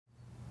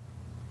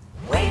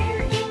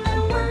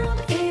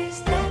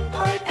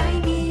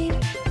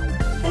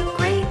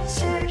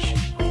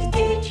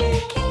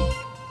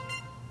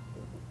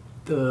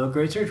The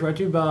Great Search brought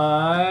to you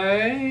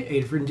by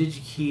Adafruit and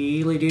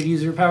DigiKey. Late Data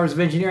user powers of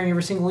engineering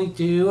every single week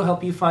to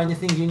help you find the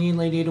things you need.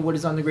 Late Data, what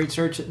is on the Great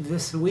Search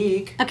this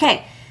week?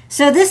 Okay,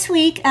 so this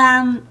week,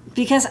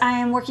 because I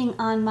am working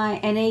on my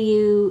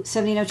NAU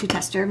 7802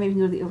 tester, maybe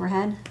go to the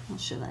overhead. I'll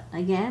show that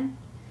again.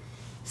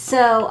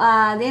 So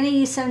the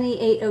NAU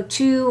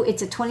 7802,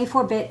 it's a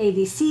 24-bit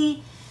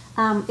ADC.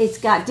 It's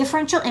got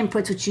differential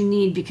inputs, which you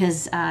need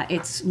because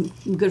it's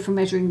good for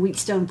measuring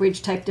Wheatstone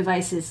bridge type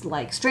devices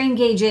like strain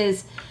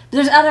gauges.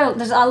 But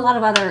there's a lot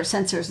of other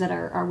sensors that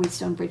are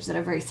Wheatstone bridge that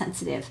are very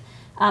sensitive,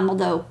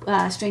 although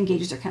strain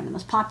gauges are kind of the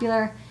most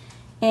popular.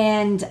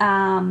 And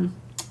so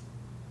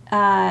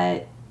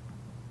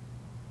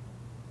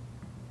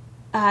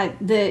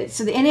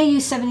the NAU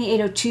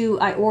 7802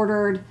 I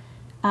ordered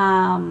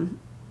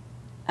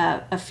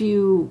a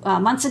few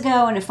months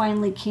ago, and it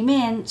finally came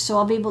in, so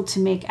I'll be able to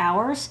make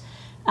ours.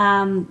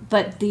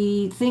 But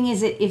the thing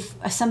is that if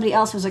somebody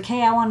else was like,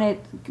 hey, I want to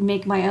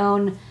make my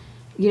own,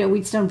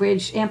 Wheatstone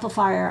bridge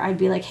amplifier, I'd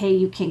be like, hey,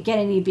 you can't get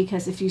any,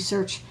 because if you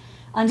search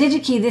on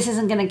DigiKey, this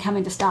isn't going to come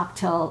into stock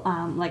till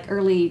like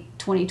early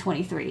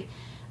 2023.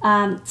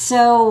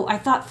 So I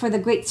thought for the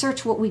Great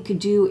Search, what we could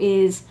do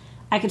is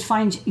I could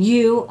find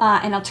you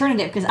an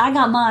alternative, because I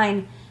got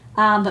mine,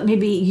 but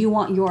maybe you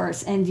want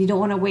yours and you don't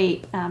want to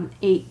wait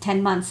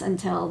 8-10 months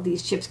until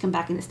these chips come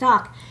back into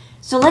stock.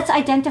 So let's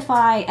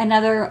identify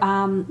another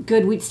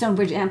good Wheatstone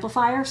bridge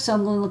amplifier. So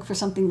I'm going to look for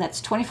something that's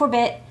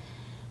 24-bit.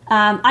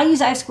 I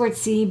use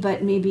I2C,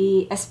 but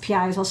maybe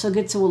SPI is also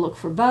good, so we'll look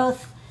for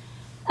both.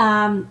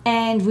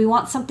 And we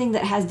want something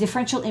that has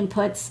differential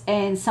inputs,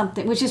 and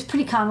something, which is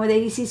pretty common with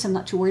ADC, so I'm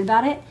not too worried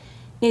about it,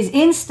 is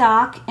in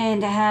stock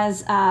and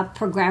has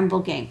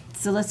programmable gain.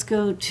 So let's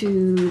go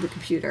to the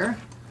computer.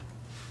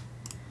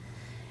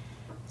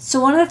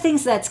 So one of the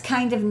things that's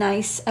kind of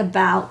nice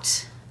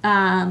about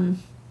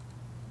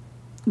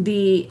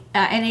the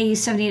NAU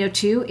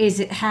 7802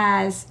 is it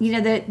has,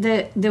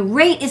 the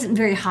rate isn't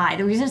very high.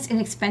 The reason it's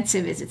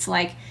inexpensive is it's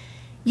like,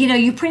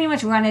 you pretty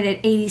much run it at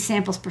 80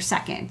 samples per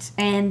second.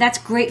 And that's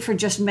great for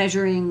just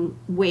measuring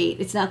weight.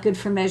 It's not good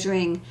for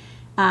measuring,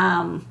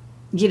 a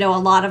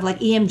lot of like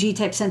EMG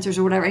type sensors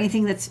or whatever,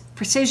 anything that's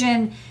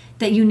precision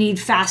that you need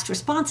fast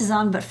responses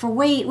on. But for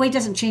weight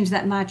doesn't change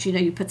that much.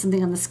 You put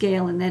something on the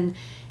scale and then,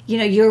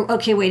 you're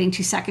okay waiting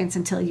 2 seconds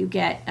until you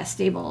get a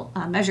stable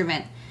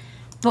measurement.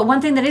 But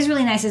one thing that is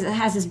really nice is it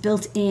has this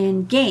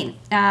built-in gain.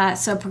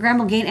 So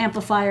programmable gain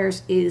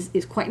amplifiers is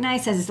quite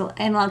nice. It has this little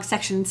analog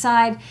section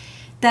inside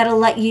that'll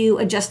let you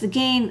adjust the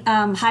gain.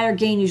 Higher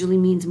gain usually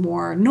means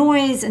more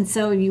noise, and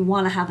so you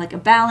want to have like a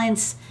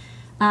balance.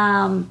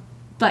 But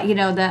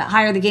the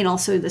higher the gain,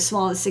 also the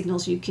smaller the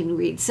signals you can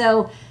read.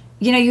 So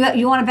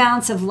you want a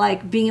balance of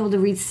like being able to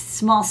read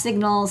small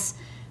signals,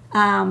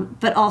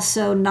 but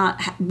also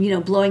not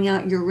blowing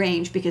out your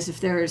range, because if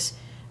there's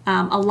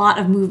a lot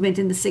of movement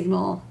in the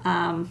signal,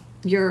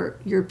 your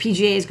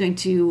PGA is going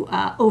to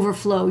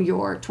overflow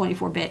your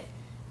 24-bit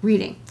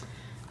reading.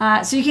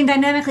 So you can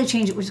dynamically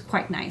change it, which is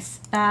quite nice.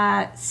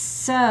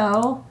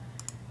 So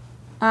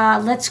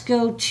let's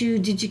go to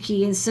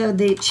DigiKey. And so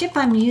the chip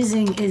I'm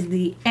using is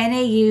the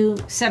NAU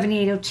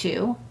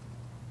 7802,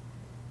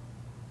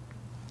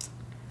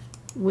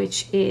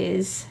 which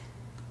is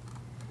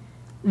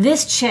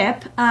this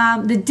chip.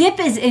 The DIP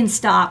is in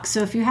stock,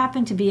 so if you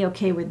happen to be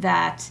okay with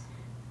that,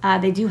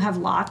 they do have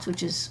lots,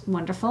 which is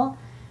wonderful.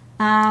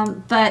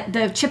 But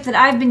the chip that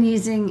I've been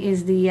using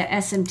is the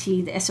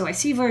SMT, the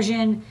SOIC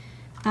version.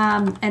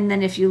 And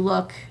then if you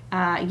look,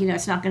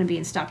 it's not going to be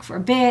in stock for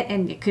a bit,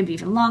 and it could be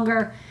even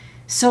longer.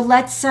 So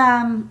let's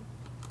find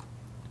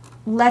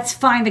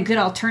a good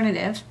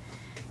alternative.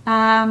 So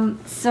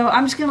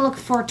I'm just going to look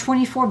for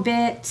 24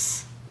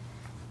 bits.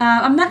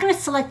 I'm not going to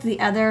select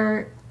the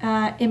other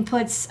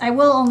inputs. I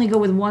will only go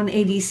with one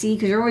ADC,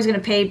 because you're always going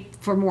to pay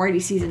for more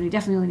ADCs, and we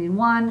definitely only need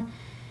one.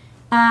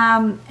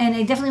 And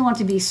I definitely want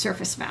to be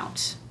surface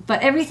mount.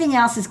 But everything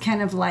else is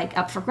kind of like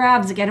up for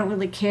grabs. Like, I don't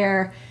really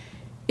care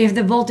if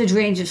the voltage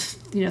range is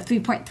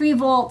 3.3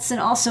 volts, and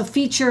also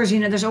features,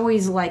 there's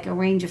always like a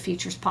range of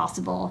features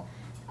possible.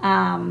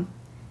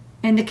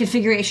 And the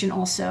configuration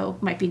also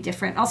might be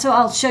different. Also,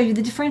 I'll show you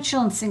the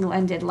differential and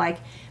single-ended. Like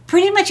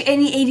pretty much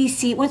any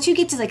ADC, once you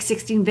get to like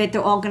 16-bit,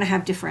 they're all going to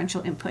have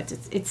differential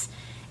inputs.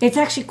 It's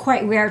actually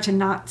quite rare to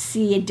not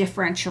see a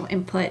differential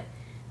input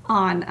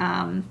on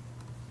an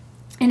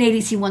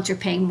ADC once you're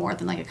paying more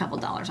than like a couple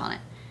dollars on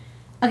it.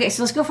 Okay,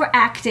 so let's go for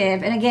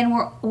active, and again,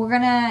 we're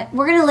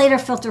gonna later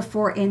filter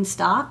for in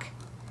stock,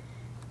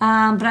 but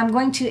I'm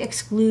going to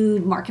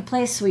exclude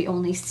marketplace, so we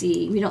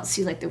don't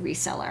see like the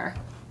reseller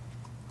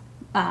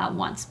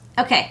ones.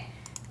 Okay,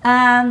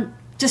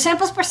 so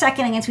samples per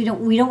second. Again, so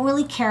we don't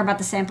really care about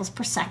the samples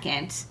per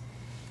second.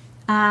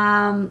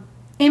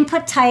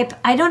 Input type,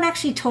 I don't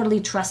actually totally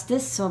trust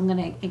this, so I'm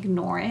gonna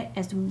ignore it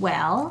as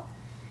well.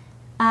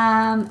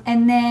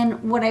 And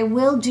then what I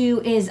will do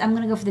is I'm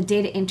gonna go for the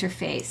data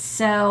interface.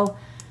 So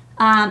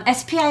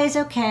SPI is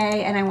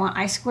okay, and I want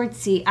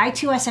I2C.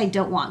 I2S I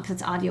don't want, because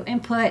it's audio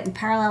input, and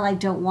parallel I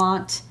don't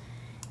want,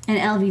 and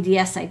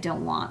LVDS I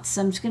don't want.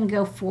 So I'm just going to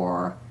go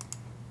for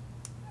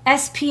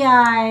SPI,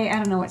 I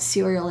don't know what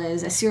serial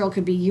is. A serial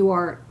could be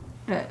or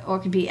it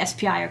could be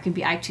SPI, or it could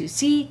be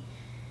I2C.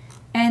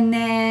 And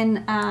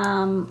then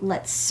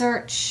let's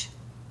search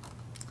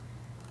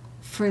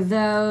for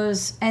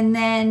those. And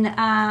then,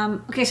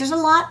 okay, so there's a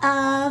lot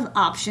of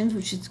options,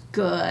 which is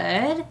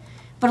good.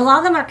 But a lot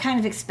of them are kind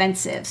of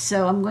expensive.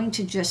 So I'm going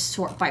to just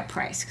sort by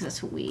price because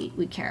that's what we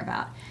care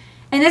about.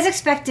 And as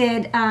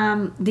expected,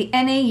 the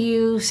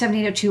NAU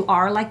 7802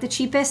 are like the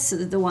cheapest. So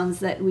the ones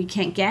that we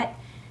can't get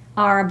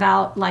are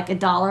about like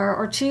 $1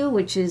 or $2,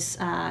 which is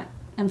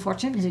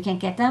unfortunate because we can't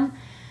get them.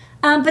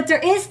 But there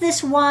is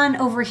this one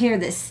over here,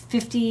 this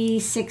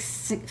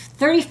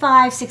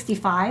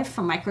 3565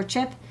 from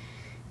Microchip.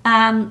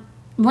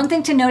 One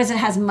thing to note is it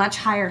has much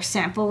higher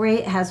sample rate.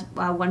 It has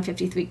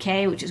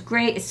 153K, which is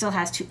great. It still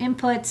has 2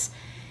 inputs.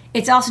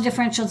 It's also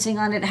differentiating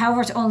on it.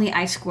 However, it's only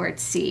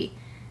I2C.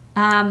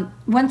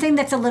 One thing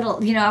that's a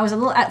little, you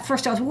know, at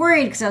first I was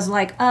worried because I was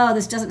like, oh,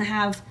 this doesn't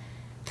have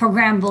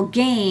programmable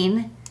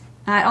gain.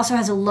 It also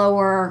has a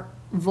lower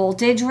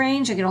voltage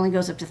range. Like it only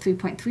goes up to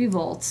 3.3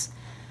 volts.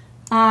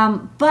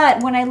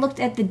 But when I looked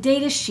at the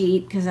data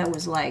sheet, because I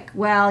was like,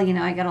 well, you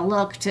know, I got to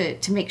look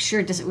to make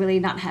sure does it really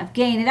not have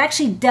gain. It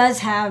actually does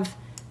have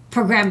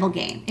programmable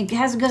gain. It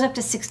goes up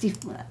to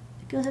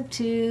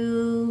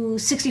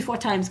 64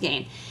 times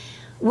gain.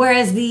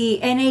 Whereas the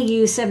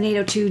NAU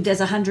 7802 does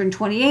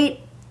 128.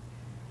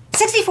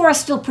 64 is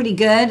still pretty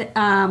good.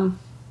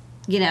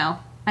 You know,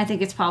 I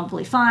think it's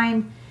probably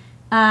fine.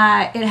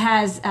 It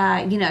has,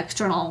 you know,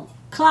 external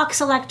clock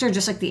selector,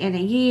 just like the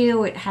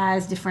NAU. It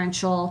has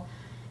differential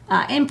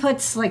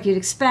inputs like you'd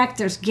expect.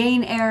 There's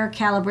gain error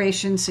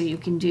calibration, so you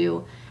can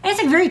do, and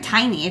it's like very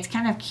tiny. It's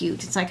kind of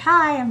cute. It's like,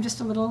 hi, I'm just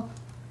like a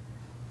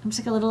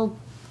little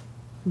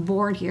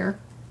board here.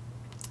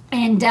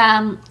 And,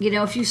 you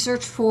know, if you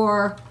search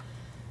for,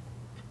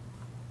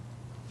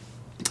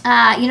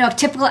 you know, a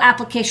typical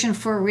application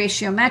for a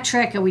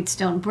ratiometric, a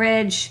Wheatstone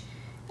bridge,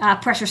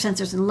 pressure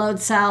sensors and load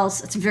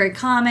cells, it's very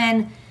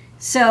common.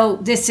 So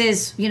this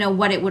is, you know,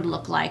 what it would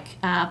look like.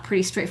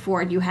 Pretty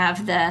straightforward. You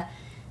have the,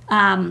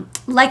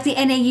 like the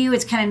NAU,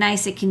 it's kind of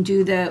nice. It can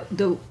do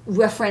the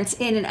reference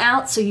in and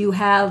out. So you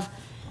have,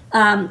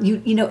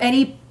 you know,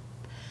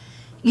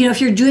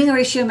 if you're doing a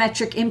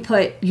ratiometric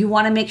input, you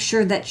want to make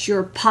sure that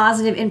your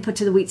positive input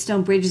to the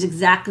Wheatstone bridge is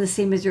exactly the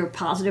same as your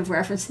positive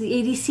reference to the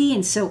ADC.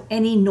 And so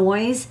any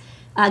noise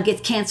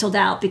gets canceled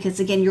out because,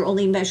 again, you're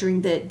only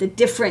measuring the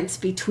difference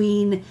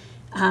between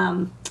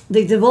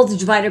the voltage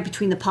divider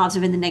between the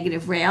positive and the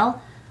negative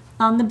rail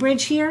on the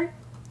bridge here.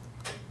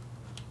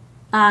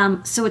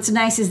 So what's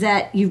nice is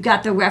that you've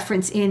got the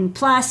reference in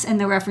plus and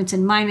the reference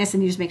in minus,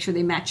 and you just make sure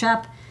they match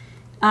up.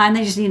 And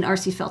they just need an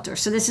RC filter.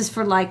 So this is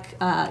for like,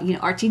 you know,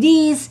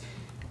 RTDs,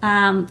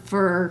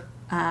 for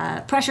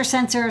pressure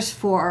sensors,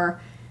 for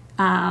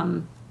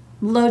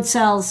load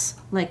cells,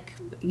 like,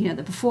 you know,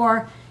 the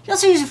before. You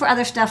also use it for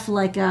other stuff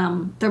like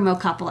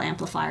thermocouple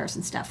amplifiers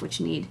and stuff, which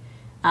need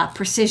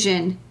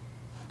precision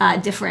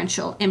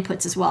differential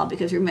inputs as well,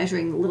 because you're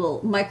measuring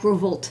little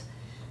microvolt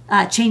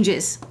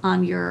changes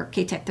on your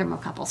K-Tech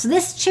thermocouple. So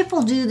this chip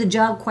will do the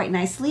job quite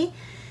nicely.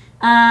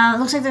 It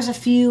looks like there's a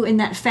few in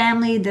that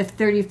family, the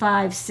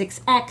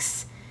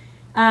 356X.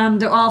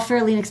 They're all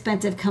fairly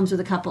inexpensive, comes with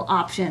a couple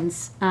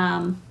options.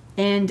 And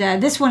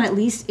this one at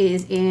least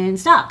is in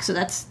stock, so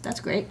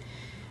that's great.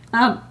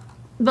 But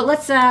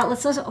let's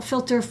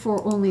filter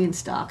for only in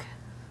stock.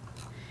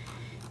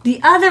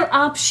 The other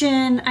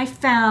option I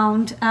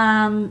found,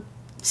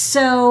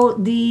 so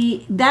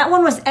that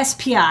one was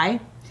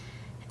SPI.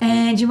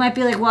 And you might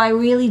be like, well, I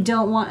really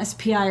don't want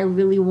SPI, I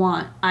really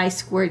want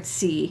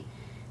I2C.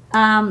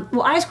 Well,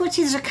 I2C,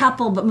 there's a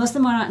couple, but most of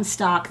them are not in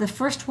stock. The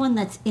first one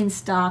that's in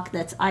stock,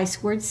 that's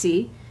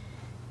I2C.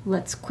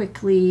 Let's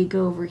quickly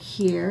go over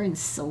here and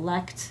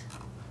select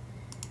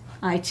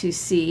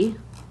I2C.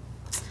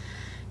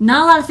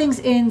 Not a lot of things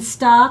in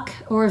stock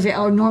or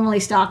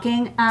normally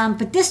stocking,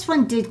 but this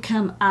one did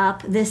come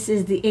up. This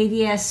is the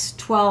ADS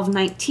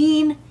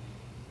 1219,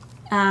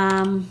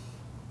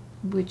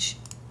 which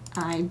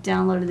I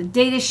downloaded the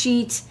data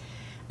sheet.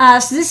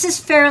 So this is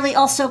fairly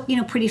also, you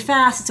know, pretty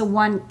fast. It's a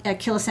 1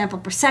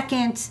 kilosample per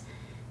second.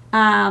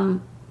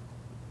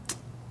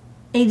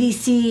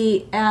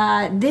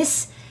 ADC,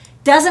 this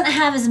doesn't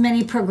have as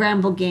many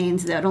programmable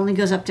gains, though. It only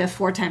goes up to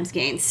 4 times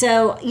gain.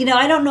 So, you know,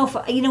 I don't know if,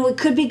 you know, it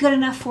could be good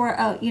enough for,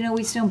 you know,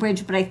 Wheatstone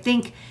bridge, but I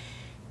think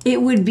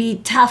it would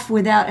be tough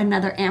without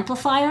another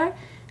amplifier.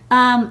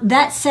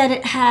 That said,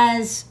 it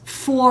has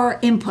 4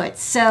 inputs.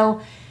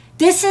 So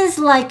this is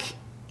like,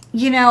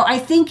 you know, I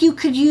think you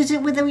could use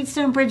it with the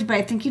Wheatstone bridge, but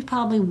I think you'd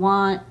probably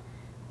want,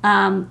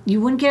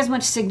 you wouldn't get as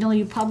much signal.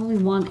 You probably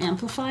want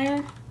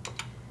amplifier.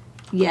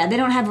 Yeah, they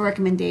don't have a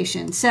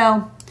recommendation.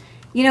 So,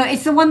 you know,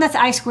 it's the one that's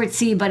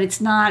I2C, but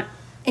it's not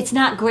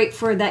great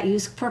for that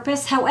use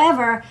purpose.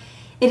 However,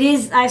 it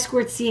is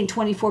I2C in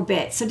 24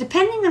 bits. So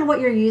depending on what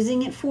you're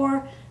using it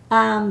for,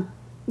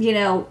 you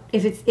know,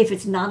 if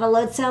it's not a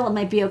load cell, it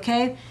might be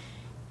okay.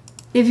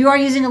 If you are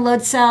using a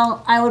load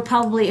cell, I would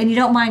probably, and you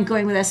don't mind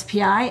going with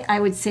SPI, I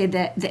would say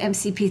that the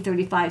MCP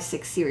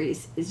 35/6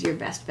 series is your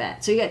best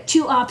bet. So you got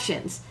two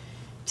options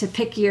to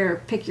pick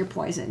your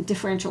poison,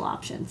 differential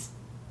options.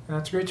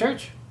 That's a great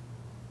search.